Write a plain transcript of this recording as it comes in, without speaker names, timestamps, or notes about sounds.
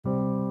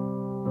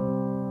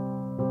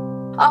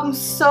I'm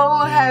so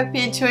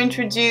happy to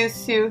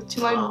introduce you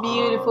to my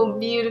beautiful,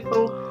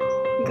 beautiful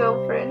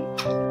girlfriend.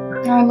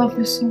 I love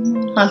you so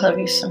much. I love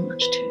you so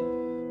much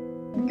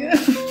too.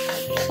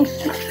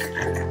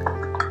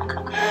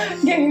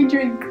 Get your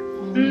drink. I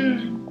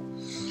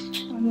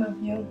love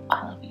you.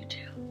 I love you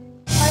too.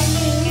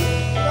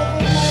 Eileen,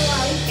 love of my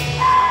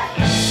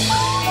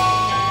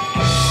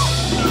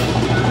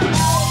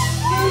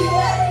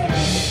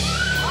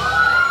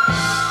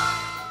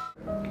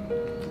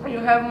life. You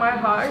have my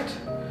heart,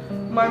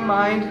 my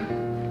mind,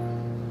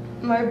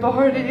 my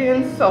body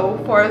and soul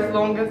for as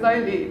long as I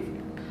live.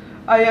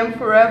 I am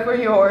forever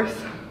yours,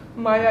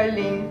 my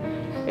Eileen,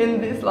 in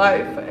this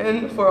life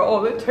and for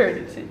all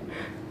eternity.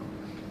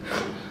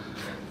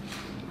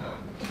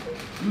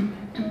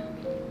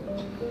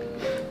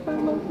 I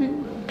love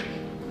you.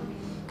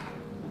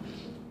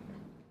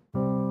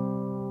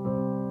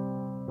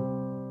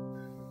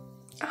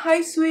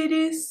 Hi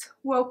sweeties,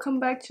 welcome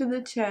back to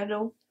the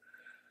channel.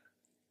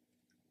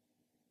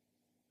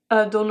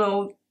 I don't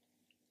know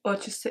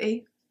what to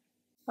say.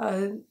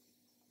 I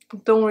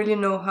don't really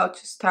know how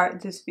to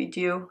start this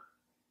video,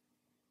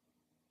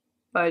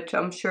 but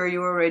I'm sure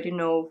you already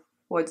know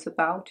what it's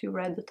about. You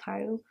read the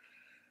title.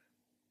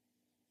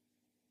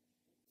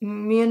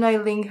 Me and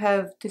Eileen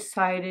have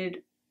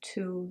decided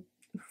to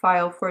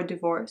file for a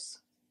divorce.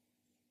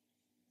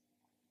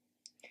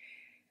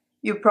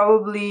 You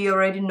probably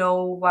already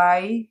know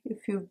why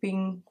if you've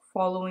been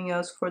following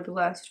us for the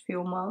last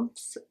few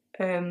months.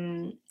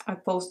 I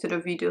posted a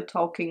video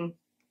talking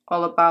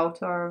all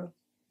about our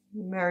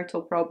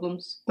marital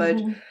problems,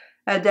 but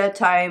at that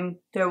time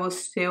there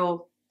was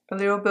still a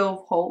little bit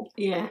of hope.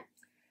 Yeah.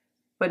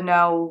 But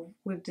now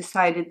we've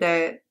decided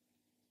that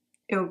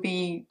it would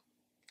be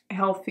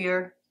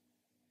healthier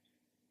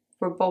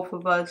for both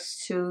of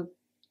us to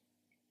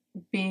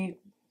be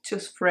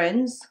just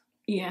friends.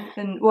 Yeah.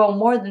 And well,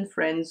 more than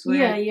friends.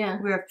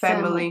 We're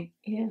family.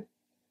 Yeah.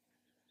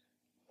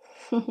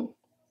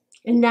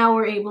 And now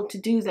we're able to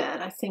do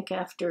that, I think,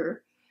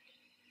 after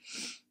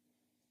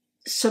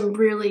some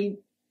really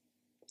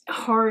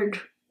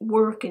hard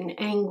work and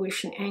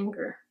anguish and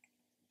anger.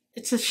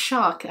 It's a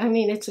shock. I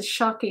mean, it's a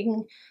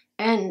shocking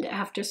end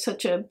after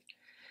such a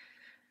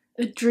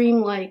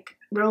dreamlike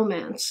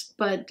romance.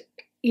 But,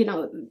 you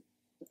know,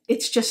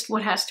 it's just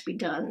what has to be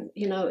done.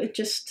 You know, it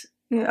just...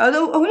 Yeah, I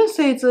wouldn't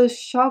say it's a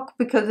shock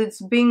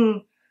because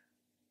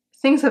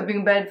things have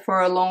been bad for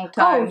a long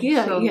time. Oh,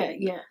 yeah,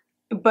 yeah.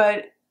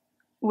 But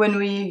when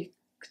we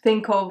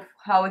think of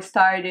how it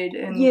started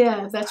and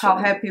that's how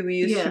happy we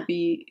used to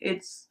be,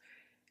 it's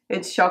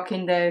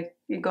shocking that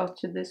it got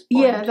to this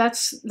point. Yeah,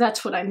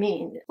 that's what I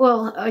mean.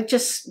 Well, I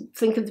just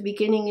think of the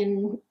beginning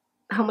and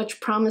how much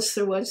promise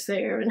there was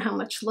there and how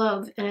much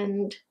love.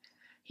 And,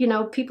 you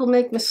know, people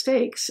make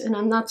mistakes. And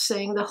I'm not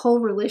saying the whole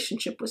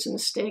relationship was a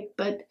mistake,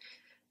 but,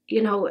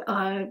 you know,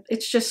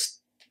 it's just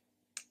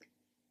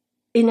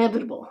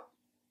inevitable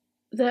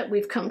that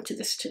we've come to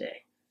this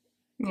today.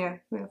 Yeah,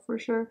 for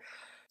sure.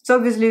 It's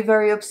obviously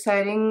very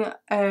upsetting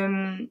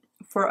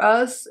for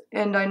us,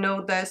 and I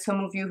know that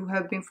some of you who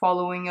have been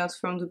following us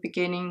from the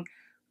beginning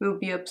will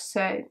be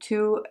upset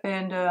too,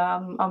 and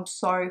I'm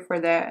sorry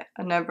for that.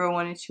 I never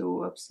wanted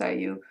to upset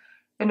you.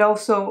 And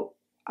also,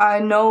 I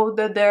know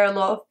that there are a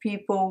lot of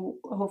people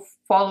who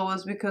follow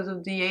us because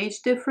of the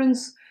age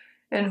difference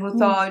and who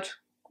thought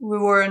we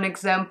were an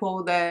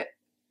example that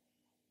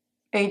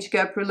age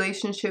gap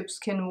relationships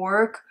can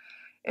work.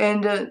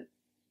 And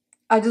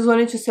I just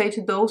wanted to say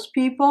to those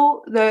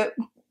people that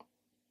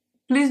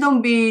please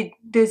don't be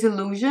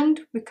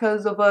disillusioned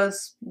because of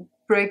us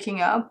breaking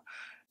up.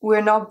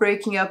 We're not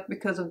breaking up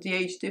because of the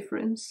age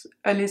difference.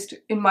 At least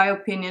in my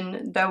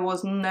opinion, that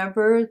was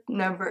never,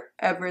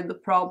 ever the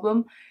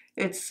problem.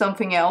 It's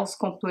something else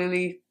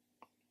completely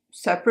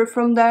separate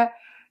from that,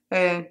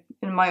 in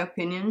my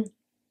opinion.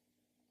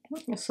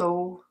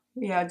 So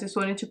yeah, I just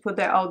wanted to put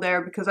that out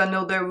there because I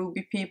know there will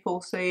be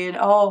people saying,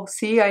 oh,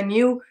 see, I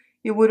knew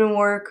it wouldn't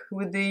work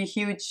with the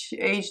huge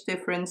age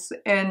difference,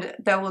 and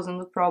that wasn't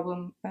the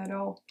problem at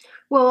all.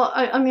 Well,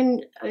 I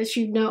mean, as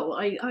you know,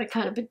 I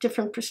kind of a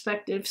different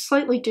perspective,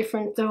 slightly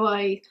different, though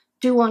I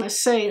do want to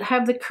say,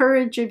 have the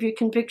courage of your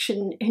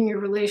conviction in your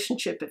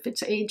relationship. If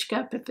it's age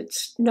gap, if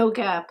it's no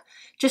gap,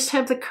 just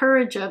have the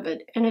courage of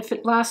it. And if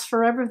it lasts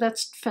forever,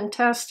 that's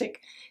fantastic.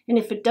 And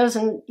if it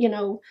doesn't, you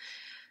know,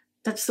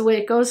 that's the way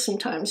it goes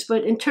sometimes.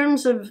 But in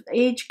terms of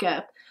age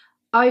gap,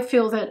 I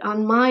feel that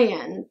on my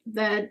end,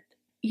 that,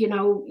 you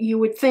know, you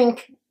would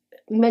think,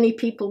 many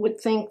people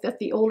would think that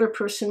the older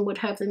person would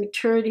have the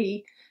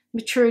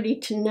maturity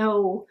to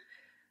know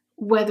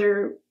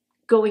whether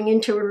going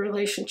into a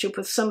relationship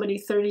with somebody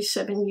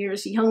 37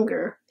 years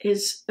younger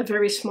is a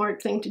very smart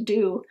thing to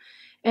do.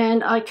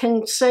 And I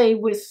can say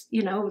with,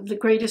 you know, the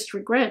greatest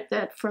regret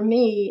that for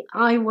me,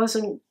 I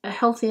wasn't a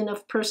healthy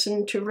enough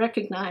person to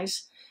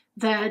recognize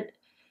that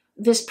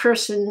this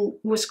person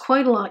was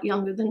quite a lot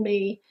younger than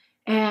me.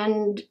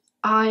 And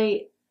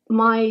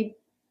my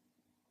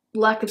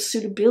lack of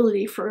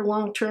suitability for a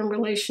long-term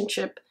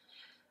relationship,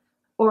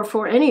 or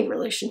for any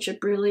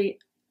relationship really,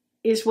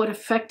 is what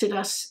affected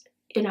us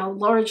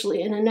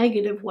largely in a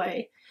negative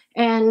way.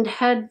 And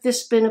had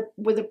this been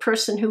with a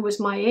person who was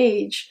my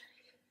age,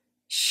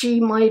 she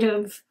might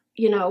have,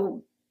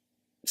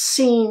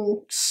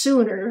 seen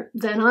sooner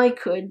than I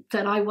could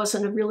that I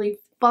wasn't a really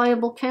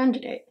viable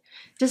candidate.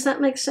 Does that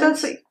make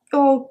sense?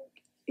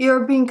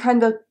 You're being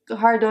kind of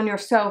hard on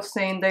yourself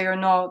saying that you're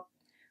not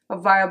a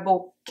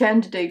viable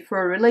candidate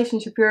for a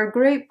relationship. You're a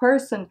great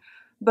person,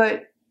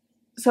 but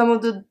some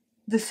of the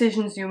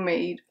decisions you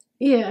made,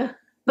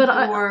 but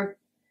I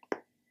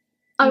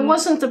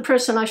wasn't the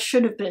person I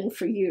should have been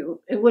for you.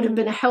 It would have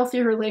been a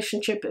healthier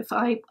relationship if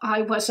I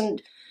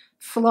wasn't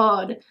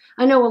flawed.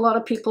 I know a lot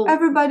of people...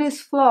 Everybody's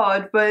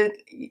flawed, but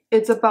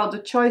it's about the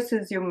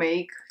choices you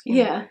make.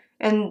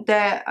 And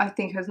that, I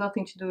think, has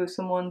nothing to do with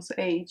someone's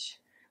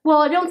age. Well,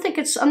 I don't think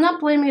I'm not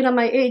blaming it on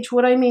my age.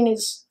 What I mean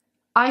is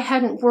I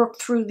hadn't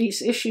worked through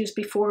these issues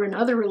before in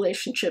other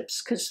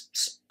relationships,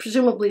 because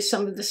presumably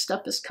some of this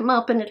stuff has come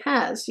up, and it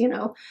has,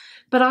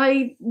 But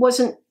I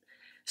wasn't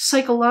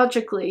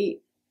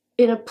psychologically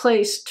in a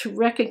place to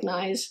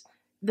recognize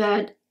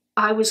that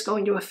I was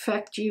going to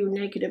affect you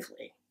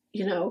negatively,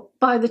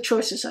 by the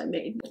choices I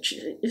made, which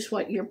is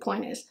what your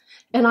point is.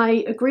 And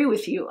I agree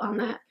with you on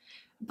that.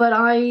 But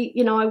I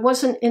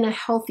wasn't in a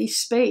healthy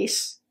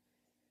space,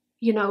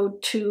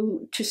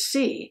 to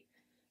see,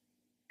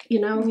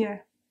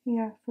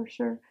 Yeah, for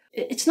sure.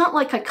 It's not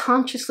like I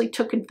consciously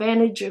took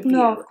advantage of you.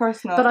 No, of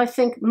course not. But I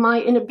think my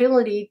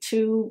inability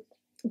to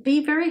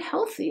be very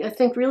healthy, I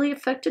think, really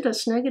affected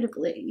us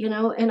negatively,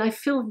 and I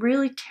feel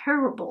really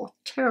terrible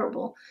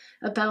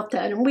about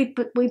that. And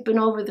we've been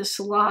over this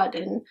a lot,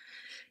 and,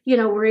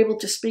 we're able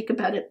to speak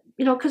about it,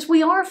 because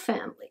we are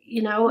family,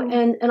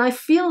 and I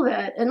feel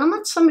that. And I'm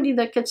not somebody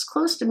that gets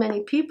close to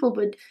many people,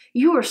 but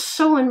you are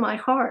so in my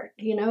heart,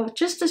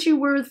 just as you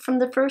were from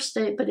the first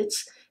day. But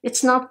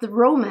it's not the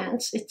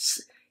romance,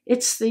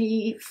 it's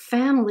the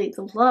family,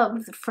 the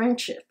love, the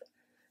friendship.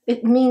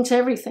 It means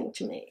everything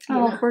to me.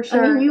 For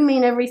sure. I mean, you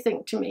mean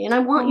everything to me, and I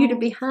want you to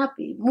be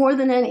happy more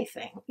than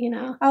anything,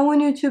 I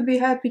want you to be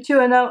happy too,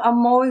 and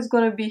I'm always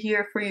going to be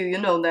here for you, you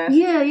know that.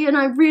 Yeah, and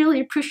I really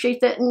appreciate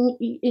that, and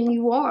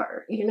you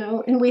are,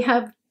 and we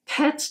have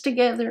pets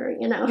together,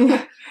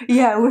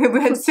 Yeah,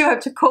 we still have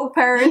to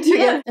co-parent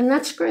together. Yeah, and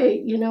that's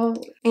great,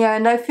 Yeah,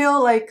 and I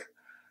feel like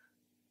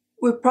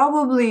we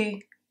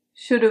probably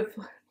should have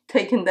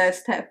taken that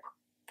step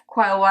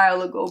quite a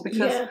while ago,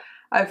 because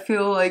I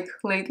feel like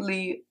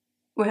lately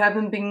we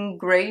haven't been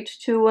great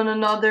to one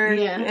another,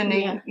 and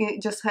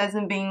it just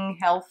hasn't been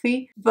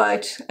healthy.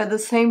 But at the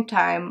same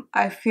time,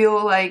 I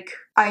feel like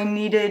I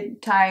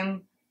needed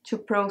time to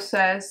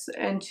process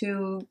and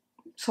to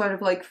sort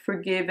of like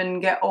forgive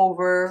and get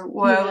over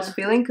what I was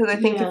feeling, because I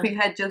think if we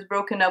had just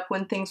broken up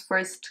when things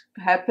first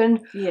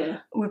happened,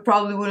 we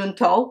probably wouldn't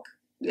talk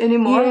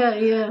anymore.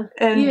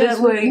 And this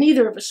way,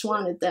 neither of us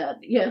wanted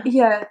that.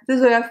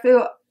 This way I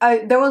feel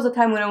there was a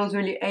time when I was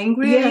really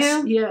angry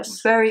at you.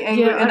 Very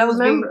angry, and I was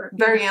being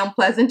very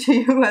unpleasant to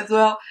you as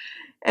well.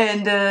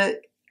 And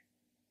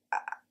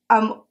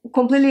I'm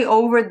completely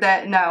over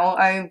that now.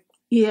 I've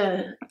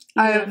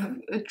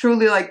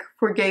truly like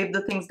forgave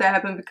the things that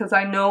happened, because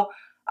I know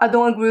I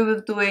don't agree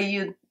with the way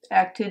you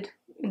acted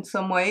in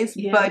some ways,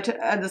 but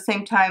at the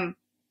same time,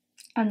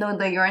 I know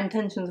that your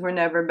intentions were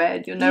never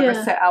bad. You never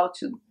set out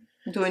to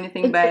do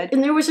anything bad.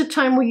 And there was a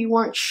time where you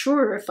weren't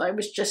sure if I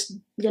was just,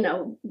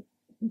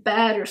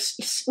 bad, or,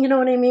 you know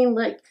what I mean?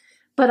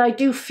 But I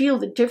do feel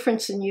the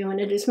difference in you,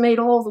 and it has made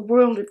all the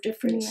world of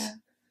difference.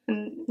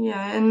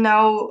 And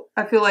now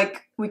I feel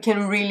like we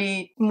can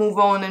really move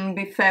on and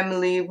be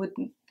family with,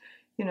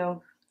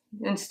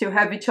 and still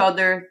have each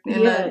other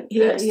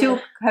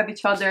have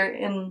each other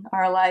in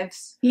our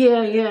lives.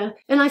 And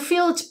I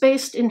feel it's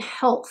based in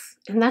health,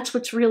 and that's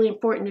what's really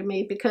important to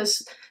me,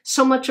 because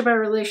so much of our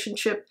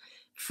relationship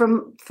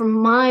from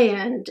my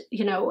end,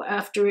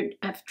 after it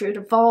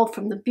evolved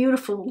from the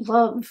beautiful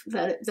love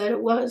that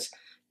it was,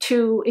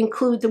 to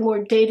include the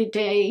more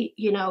day-to-day,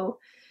 the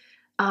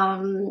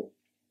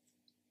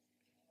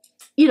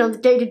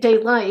day-to-day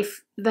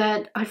life,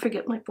 that I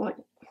forget my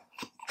point.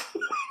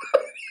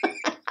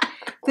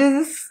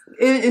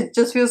 It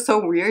just feels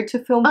so weird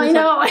to film this. I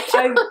know.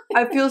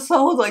 I feel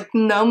so like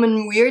numb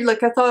and weird.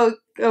 Like I thought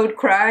I would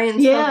cry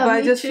and stuff, but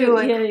I just feel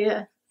like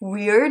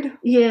weird.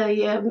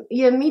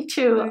 Me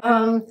too.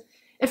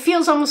 It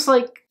feels almost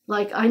like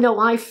I know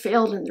I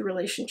failed in the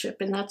relationship,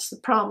 and that's the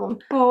problem.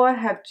 Oh, I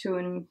have to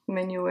in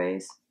many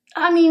ways.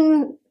 I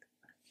mean,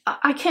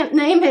 I can't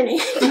name any.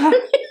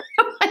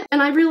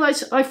 And I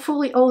realize I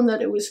fully own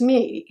that it was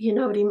me. You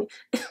know what I mean?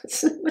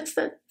 What's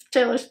that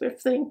Taylor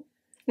Swift thing?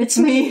 It's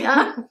me.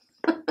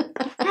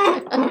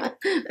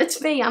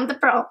 It's me. I'm the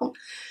problem.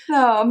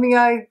 No, I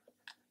mean,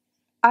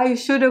 I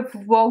should have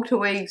walked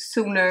away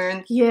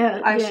sooner.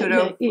 I should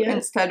have,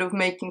 instead of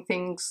making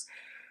things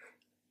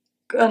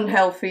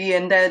unhealthy,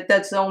 and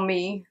that's on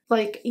me.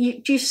 Like,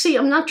 you see,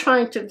 I'm not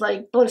trying to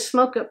like blow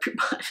smoke up your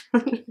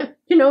butt.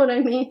 You know what I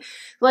mean?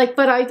 Like,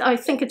 but I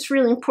think it's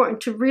really important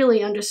to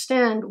really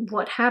understand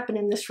what happened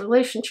in this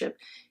relationship.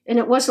 And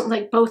it wasn't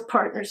like both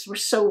partners were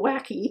so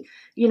wacky,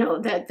 you know,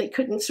 that they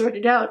couldn't sort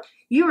it out.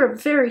 You're a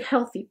very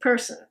healthy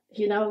person,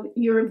 you know,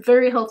 you're a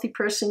very healthy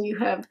person. You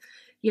have,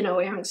 you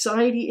know,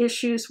 anxiety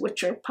issues,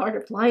 which are part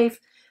of life.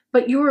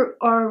 But you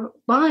are,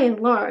 by and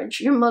large,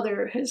 your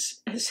mother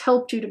has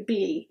helped you to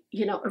be,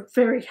 you know, a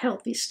very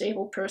healthy,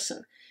 stable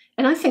person.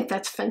 And I think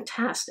that's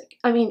fantastic.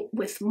 I mean,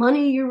 with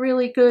money, you're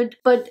really good.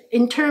 But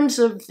in terms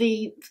of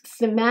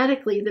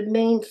thematically, the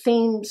main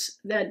themes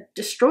that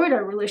destroyed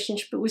our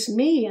relationship, it was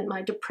me and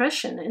my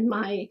depression and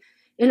my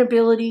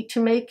inability to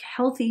make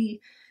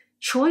healthy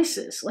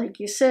choices, like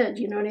you said,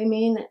 you know what I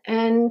mean?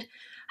 And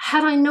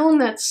had I known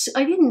that,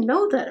 I didn't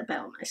know that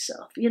about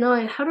myself. You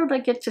know, how did I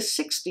get to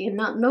 60 and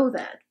not know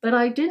that? But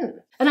I didn't.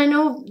 And I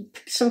know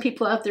some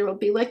people out there will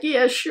be like,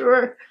 yeah,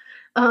 sure.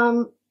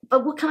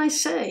 But what can I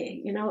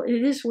say? You know,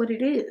 it is what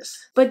it is.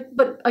 But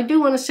I do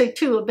want to say,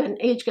 too, about an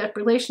age gap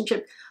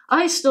relationship.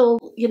 I still,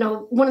 you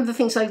know, one of the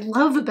things I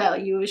love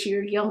about you is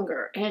you're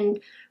younger and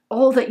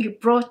all that you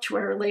brought to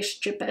our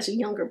relationship as a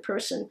younger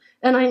person.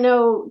 And I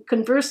know,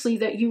 conversely,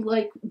 that you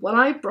like what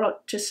I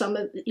brought to some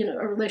of, you know,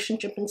 a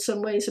relationship in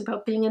some ways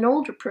about being an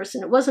older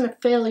person. It wasn't a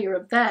failure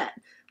of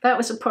that. That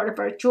was a part of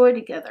our joy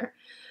together.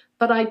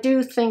 But I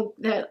do think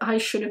that I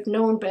should have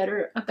known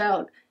better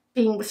about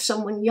being with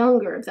someone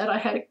younger, that I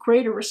had a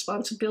greater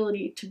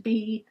responsibility to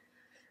be,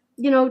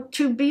 you know,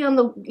 to be on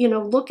the, you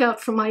know, lookout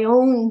for my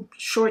own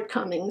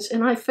shortcomings.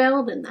 And I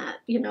failed in that,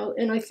 you know,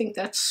 and I think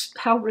that's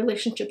how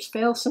relationships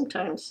fail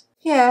sometimes.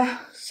 Yeah,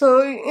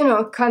 so, you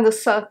know, it kind of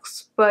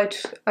sucks,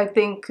 but I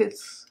think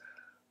it's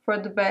for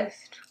the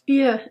best.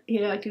 Yeah,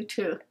 I do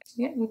too.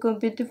 Yeah, we're going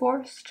to be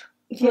divorced.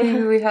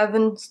 Yeah. We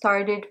haven't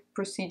started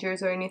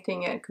procedures or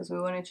anything yet because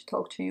we wanted to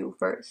talk to you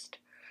first.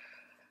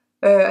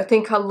 I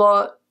think a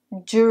lot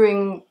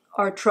during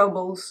our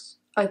troubles,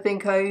 I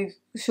think I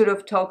should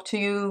have talked to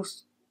you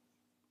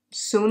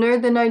sooner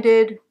than I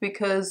did,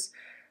 because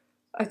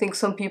I think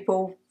some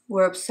people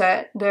were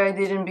upset that I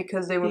didn't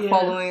because they were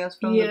following us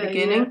from the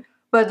beginning. Yeah.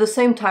 But at the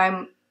same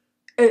time,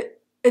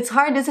 it's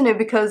hard, isn't it?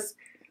 Because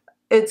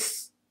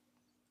it's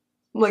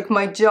like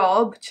my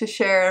job to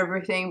share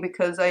everything,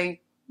 because I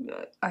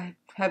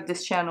have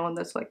this channel and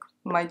that's like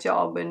my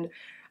job and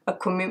a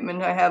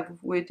commitment I have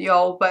with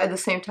y'all, but at the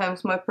same time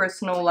it's my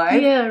personal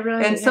life. Yeah,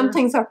 right. And some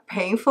things are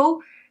painful,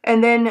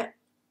 and then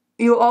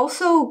you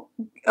also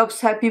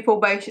upset people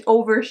by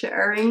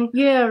oversharing.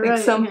 Yeah, right. Like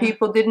some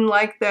people didn't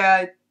like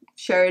that I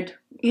shared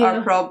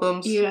our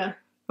problems. Yeah.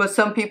 But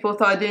some people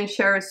thought I didn't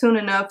share it soon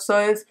enough. So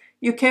it's,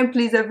 you can't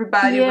please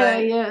everybody.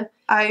 Yeah.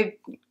 I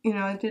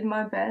did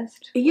my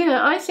best.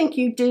 Yeah, I think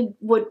you did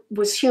what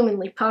was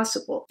humanly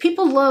possible.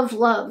 People love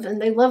love,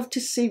 and they love to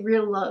see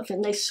real love,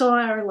 and they saw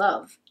our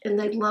love, and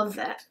they love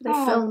that. They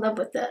fell in love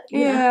with that.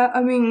 Yeah,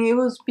 I mean, it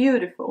was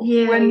beautiful.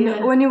 Yeah,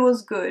 when it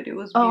was good, it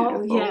was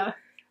beautiful. Oh, yeah.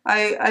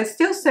 I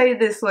still say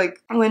this,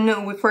 like,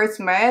 when we first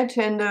met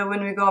and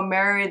when we got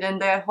married,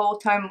 and that whole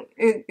time,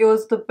 it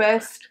was the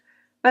best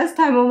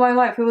time of my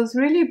life. It was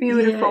really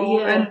beautiful.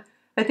 Yeah. And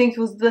I think it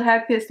was the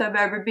happiest I've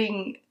ever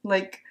been,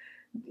 like,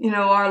 you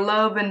know, our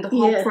love and the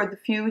hope for the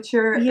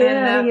future.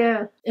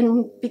 Yeah.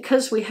 And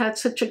because we had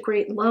such a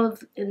great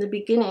love in the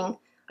beginning,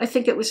 I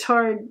think it was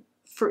hard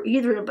for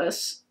either of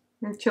us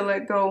to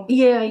let go.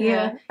 Yeah.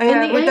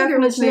 And the anger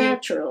was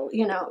natural,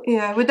 you know.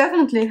 Yeah, we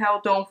definitely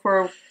held on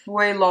for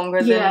way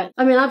longer than...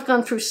 I mean, I've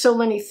gone through so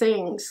many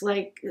things,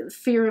 like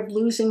fear of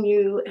losing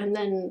you, and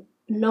then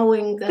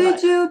knowing that...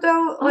 Did you,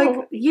 though?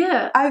 Like,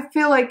 yeah. I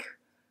feel like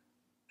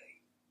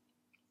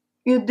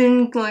you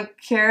didn't, like,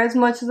 care as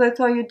much as I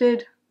thought you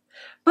did.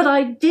 But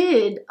I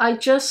did. I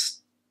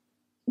just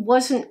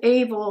wasn't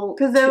able...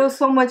 Because there was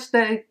so much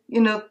that, you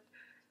know,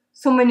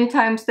 so many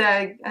times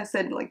that I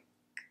said, like,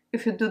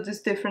 if you do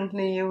this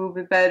differently, you will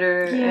be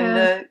better.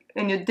 Yeah.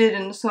 And you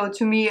didn't. So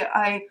to me,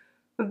 I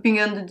was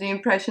being under the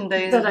impression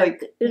that I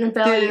didn't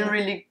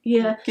really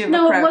give a crap.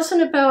 No, it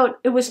wasn't about...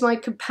 It was my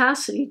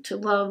capacity to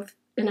love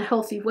in a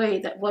healthy way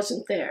that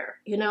wasn't there,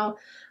 you know?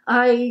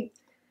 But,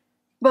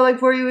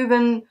 like, were you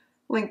even,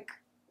 like,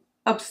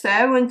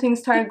 upset when things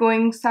started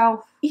going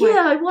south?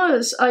 Yeah, I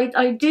was.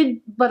 I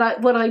did,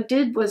 but what I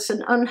did was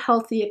an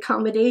unhealthy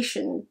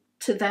accommodation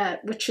to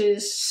that, which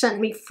is sent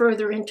me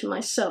further into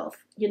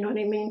myself. You know what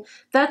I mean?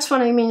 That's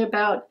what I mean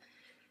about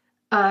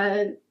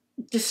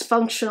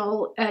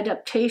dysfunctional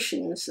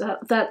adaptations,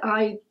 that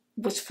I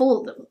was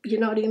full of them. You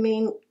know what I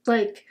mean?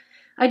 Like,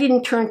 I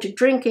didn't turn to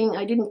drinking.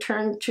 I didn't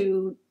turn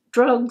to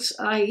drugs.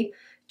 I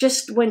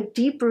just went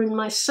deeper in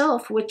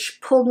myself, which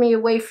pulled me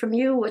away from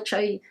you, which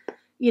I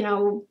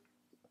don't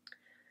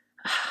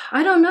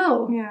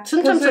know. Yeah.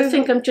 Sometimes I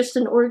think I'm just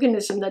an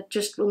organism that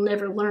just will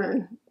never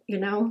learn, you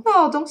know?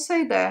 No, don't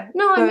say that.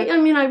 No, I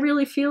mean, I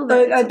really feel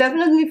that. I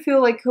definitely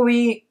feel like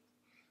we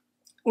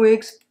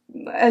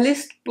at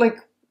least, like,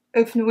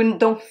 if we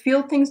don't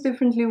feel things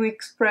differently, we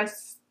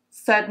express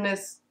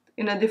sadness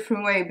in a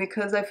different way,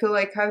 because I feel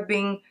like I've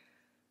been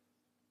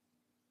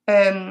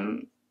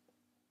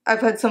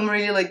I've had some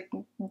really like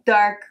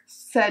dark,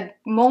 sad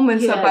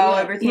moments about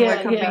everything.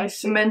 Like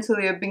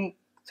mentally, I've been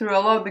through a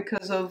lot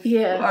because of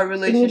our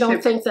relationship. And you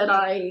don't think that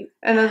I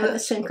had the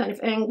same kind of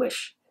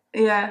anguish?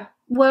 Yeah.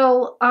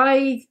 Well,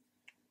 I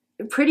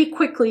pretty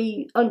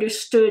quickly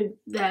understood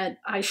that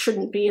I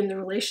shouldn't be in the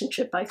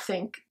relationship, I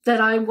think.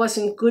 That I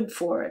wasn't good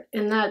for it.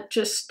 And that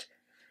just,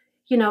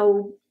 you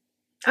know,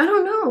 I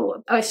don't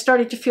know. I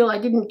started to feel I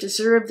didn't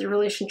deserve the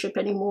relationship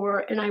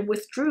anymore, and I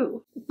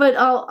withdrew. But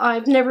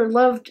I've never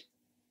loved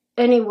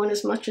anyone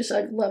as much as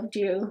I've loved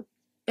you.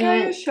 Are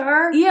you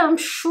sure? Yeah, I'm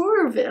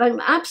sure of it. I'm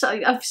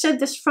absolutely. I've said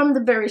this from the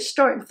very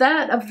start. Of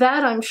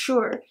that I'm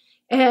sure.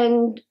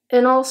 And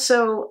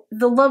also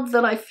the love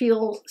that I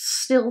feel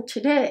still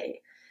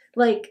today,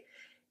 like,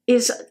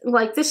 is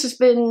like, this has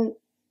been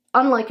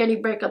unlike any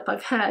breakup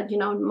I've had. You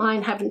know,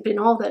 mine haven't been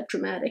all that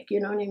dramatic. You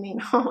know what I mean?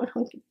 Oh, I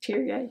don't get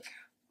teary-eyed.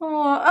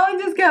 Oh, I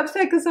just get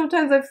upset because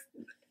sometimes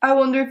I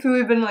wonder if you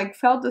even like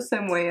felt the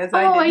same way as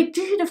I did. Oh, I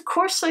did. Of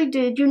course I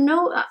did. You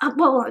know,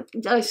 well,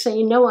 I say,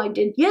 you know, I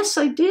did. Yes,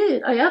 I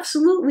did. I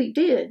absolutely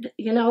did,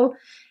 you know.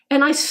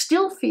 And I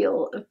still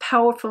feel a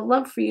powerful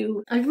love for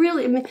you. I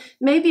mean,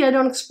 maybe I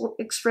don't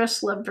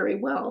express love very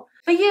well.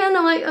 But yeah,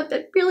 no,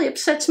 it really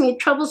upsets me. It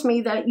troubles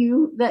me that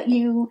you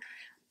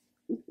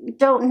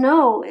don't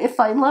know if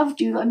I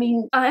loved you. I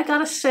mean, I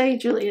gotta say,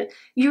 Julia,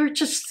 you're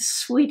just the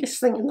sweetest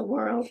thing in the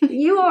world.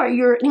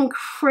 You're an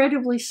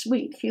incredibly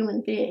sweet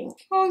human being.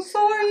 Oh, so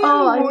are you.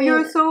 Oh, I mean,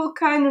 you're so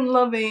kind and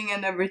loving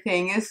and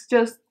everything. It's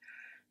just,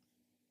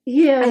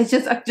 I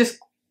just,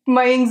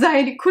 my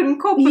anxiety couldn't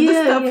cope with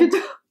the stuff you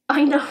do.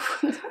 I know.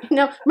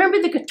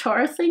 Remember the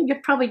guitar thing? You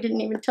probably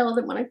didn't even tell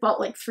them when I bought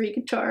like 3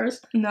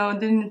 guitars. No,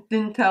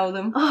 didn't tell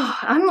them. Oh,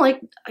 I'm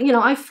like, you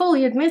know, I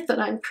fully admit that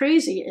I'm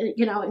crazy.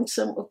 You know, in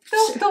some.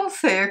 Don't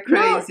say you're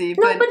crazy.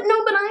 But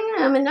I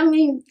am, and I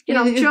mean, you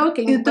know, I'm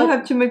joking. You do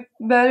have to make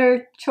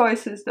better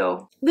choices,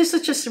 though. This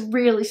is just a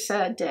really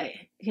sad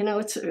day. You know,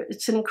 it's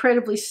an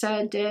incredibly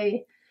sad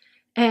day,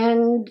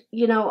 and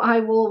you know, I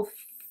will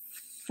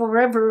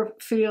forever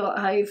feel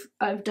I've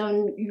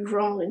done you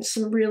wrong in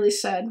some really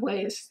sad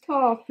ways.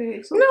 Stop it.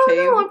 It's okay.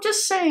 No, I'm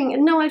just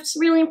saying. No, it's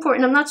really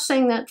important. I'm not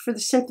saying that for the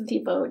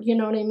sympathy vote. You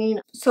know what I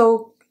mean?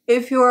 So,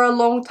 if you're a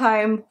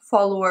long-time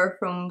follower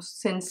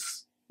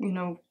since, you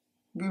know,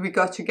 we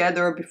got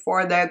together or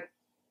before that,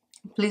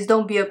 please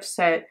don't be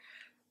upset.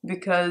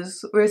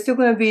 Because we're still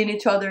going to be in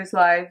each other's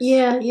lives.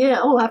 Yeah.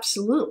 Oh,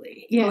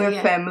 absolutely. Yeah,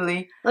 we're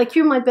family. Like,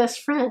 you're my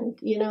best friend.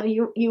 You know,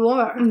 you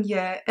are.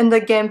 Yeah. And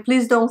again,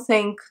 please don't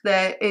think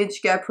that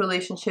age gap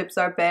relationships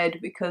are bad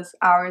because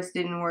ours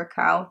didn't work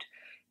out.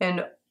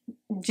 And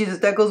Jesus,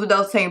 that goes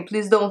without saying.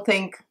 Please don't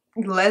think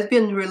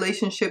lesbian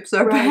relationships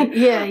are bad.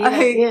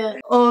 Yeah.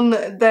 On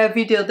the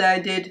video that I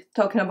did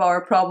talking about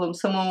our problems,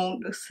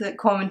 someone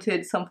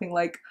commented something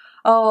like,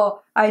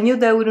 "Oh, I knew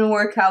that wouldn't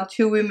work out,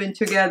 2 women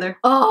together."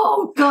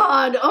 Oh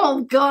God,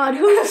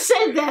 who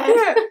said that?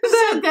 Who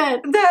said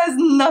that? That has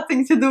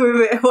nothing to do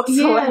with it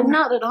whatsoever. Yeah,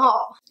 not at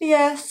all.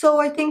 Yeah, so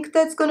I think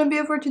that's gonna be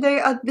it for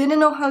today. I didn't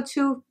know how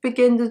to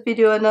begin this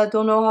video and I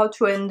don't know how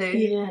to end it.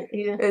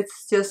 Yeah.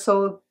 It's just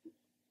so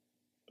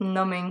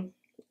numbing.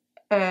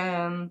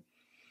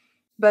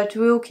 But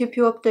we'll keep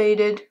you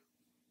updated.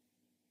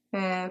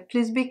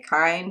 Please be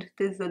kind.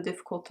 This is a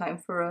difficult time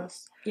for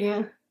us.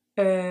 Yeah.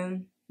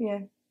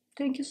 Yeah.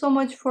 Thank you so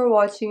much for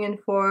watching and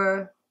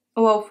for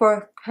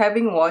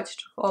having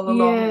watched all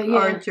along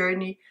our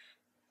journey.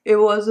 It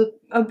was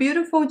a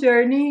beautiful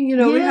journey. You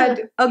know, we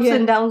had ups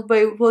and downs, but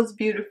it was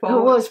beautiful.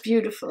 It was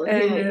beautiful.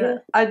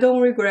 And I don't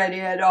regret it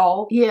at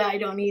all. Yeah, I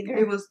don't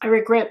either. I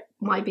regret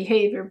my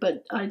behavior,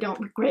 but I don't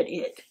regret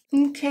it.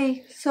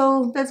 Okay,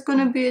 so that's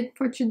gonna be it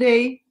for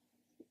today.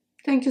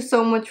 Thank you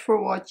so much for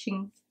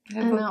watching.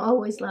 And I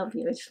always love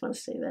you. I just want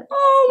to say that.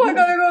 Oh my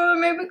God, you're gonna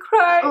make me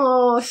cry.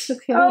 Oh, it's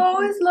okay. I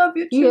always love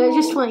you too. Yeah, I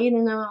just want you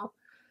to know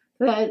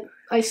that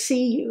I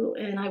see you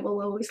and I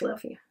will always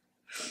love you.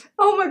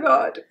 Oh my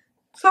God.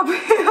 Stop.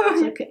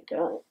 It's okay,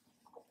 darling.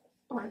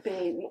 My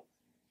baby.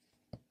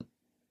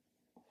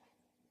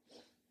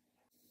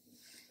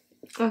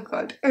 Oh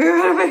God, you're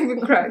gonna make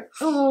me cry.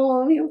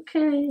 Oh, you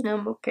okay?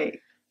 I'm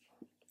okay.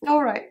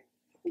 Alright.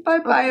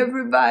 Bye-bye,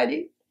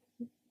 everybody.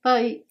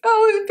 Bye.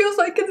 Oh, it feels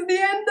like it's the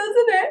end,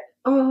 doesn't it?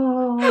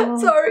 Oh.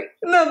 Sorry.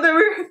 No,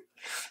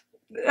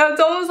 it's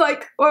almost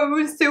like when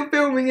we're still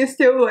filming, it's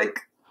still like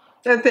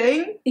a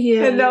thing.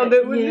 Yeah. And now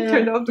that when we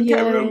turn off the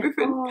camera, we've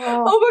been,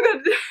 oh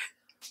my God.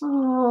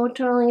 Oh,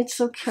 darling,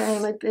 it's okay,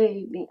 my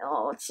baby.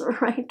 Oh, it's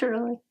alright,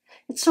 darling.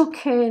 It's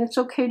okay, and it's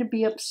okay to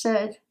be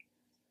upset.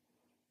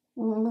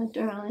 Oh, my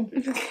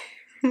darling.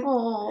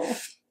 Oh.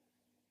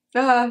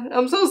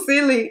 I'm so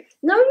silly.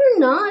 No, you're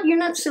not. You're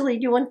not silly.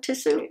 Do you want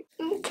tissue?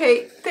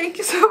 Okay. Thank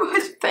you so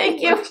much.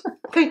 Thank you.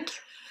 Thank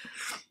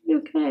you.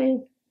 Okay.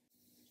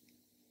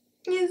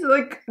 It's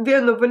like the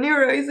end of an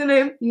era, isn't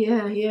it?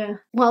 Yeah.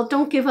 Well,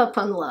 don't give up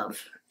on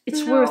love.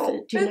 It's worth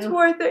it. It's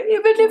worth it.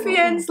 Even if it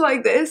ends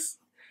like this,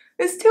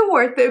 it's still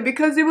worth it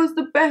because it was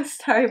the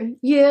best time.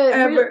 Yeah,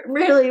 ever.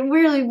 Really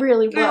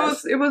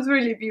was. It was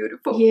really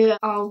beautiful. Yeah,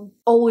 I'll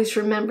always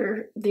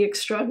remember the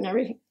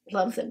extraordinary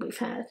love that we've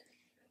had.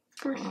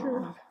 For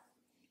sure.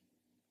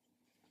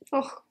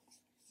 Oh.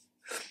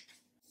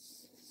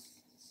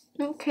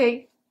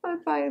 Okay.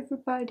 Bye-bye,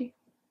 everybody.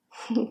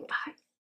 Bye.